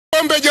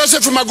Pombe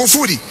Joseph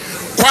Magufuli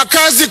kwa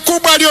kazi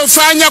kubwa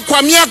aliyofanya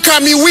kwa miaka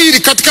miwili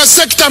katika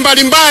sekta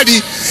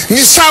mbalimbali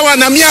ni sawa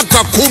na miaka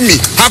 10.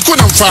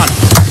 Hakuna mfano.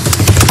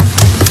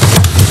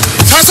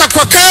 Sasa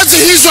kwa kazi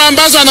hizo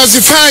ambazo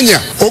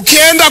anazifanya,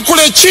 ukienda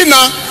kule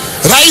China,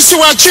 rais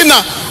wa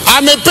China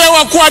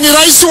amepewa kuwa ni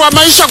rais wa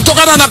maisha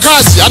kutokana na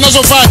kazi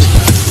anazofanya.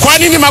 Kwa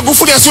nini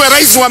Magufuli asiwe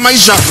rais wa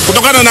maisha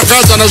kutokana na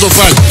kazi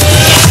anazofanya?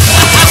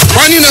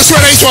 Kwa nini asiwe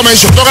rais wa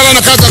maisha kutokana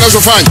na kazi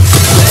anazofanya?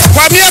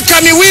 Kwa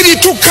miaka miwili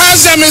tu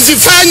kazi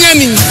amezifanya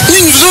ni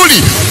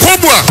nzuri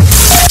kubwa.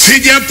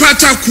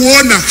 Sijapata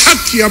kuona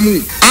haki ya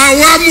Mungu.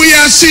 Awamu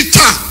ya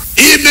 6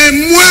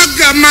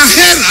 imemwaga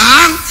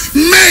mahera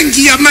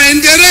mengi ya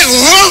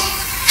maendeleo,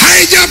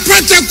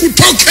 haijapata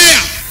kutokea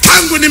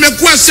tangu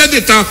nimekuwa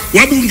seneta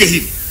wa bunge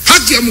hili.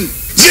 Haki ya Mungu,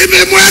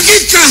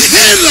 zimemwagika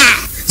hela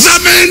za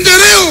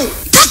maendeleo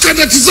mpaka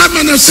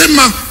natizama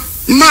nasema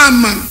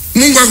mama,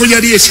 Mungu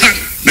akujalie sana.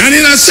 Na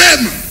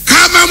ninasema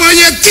kama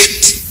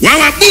mwenyekiti wa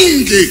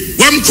wabunge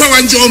wa mkoa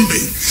wa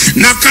Njombe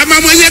na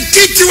kama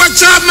mwenyekiti wa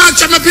Chama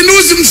cha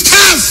Mapinduzi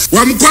mstaafu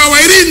wa mkoa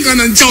wa Iringa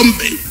na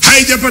Njombe,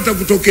 haijapata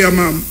kutokea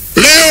mama.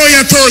 Leo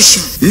yatosha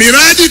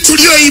miradi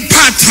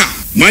tulioipata.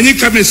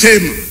 Mwanyika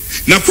amesema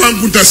na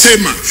kwangu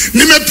nitasema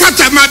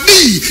nimepata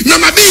mabii na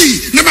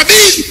mabii na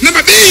mabii na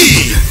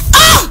mabii.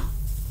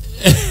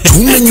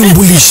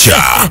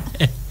 Tunanyumbulisha.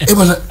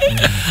 Bwana,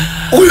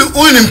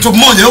 huyu ni mtu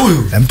mmoja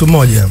huyu. Mtu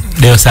mmoja.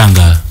 Leo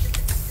Sanga.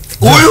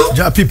 Huyu?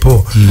 Ja people.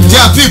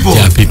 Ja people.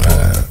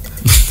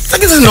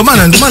 Lakini ndio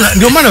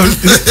maana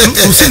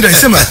Rusinde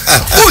alisema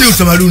huu ni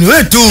utamaduni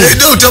wetu.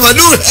 Ndio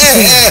utamaduni.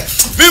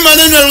 Mimi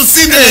maneno ya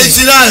Rusinde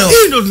naishi nayo.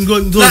 Hii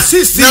ndio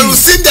sisi. Na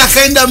Rusinde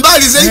akaenda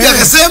mbali zaidi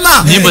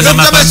akasema nyimbo za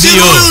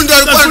mapambio. Huyu ndio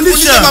alikuwa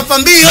anafundisha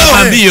mapambio.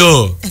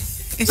 Mapambio.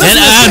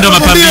 Yaani ndio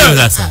mapambio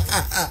sasa.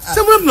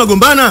 Sasa mbona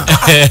tunagombana?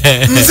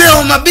 Mzee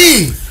wa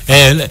mabii.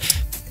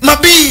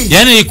 Mabii.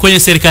 Yaani kwenye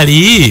serikali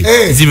hii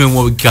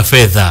zimemwagika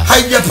fedha.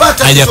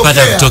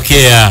 Haijapata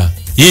kutokea.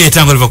 Yeye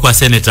tangu alivyokuwa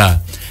senator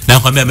na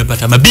kwambia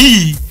amepata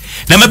mabii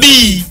na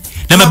mabii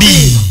na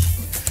mabii.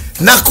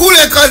 Na kule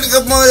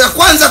ya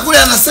kwanza kule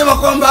anasema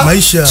kwamba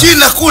maisha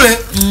China kule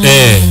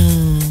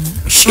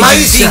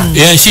maisha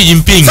ya Xi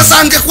Jinping. Sasa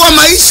angekuwa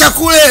maisha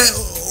kule,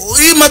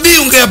 hii mabii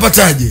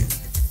ungeyapataje?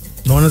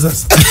 Naona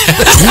sasa.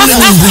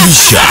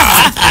 Tunanyumbulisha.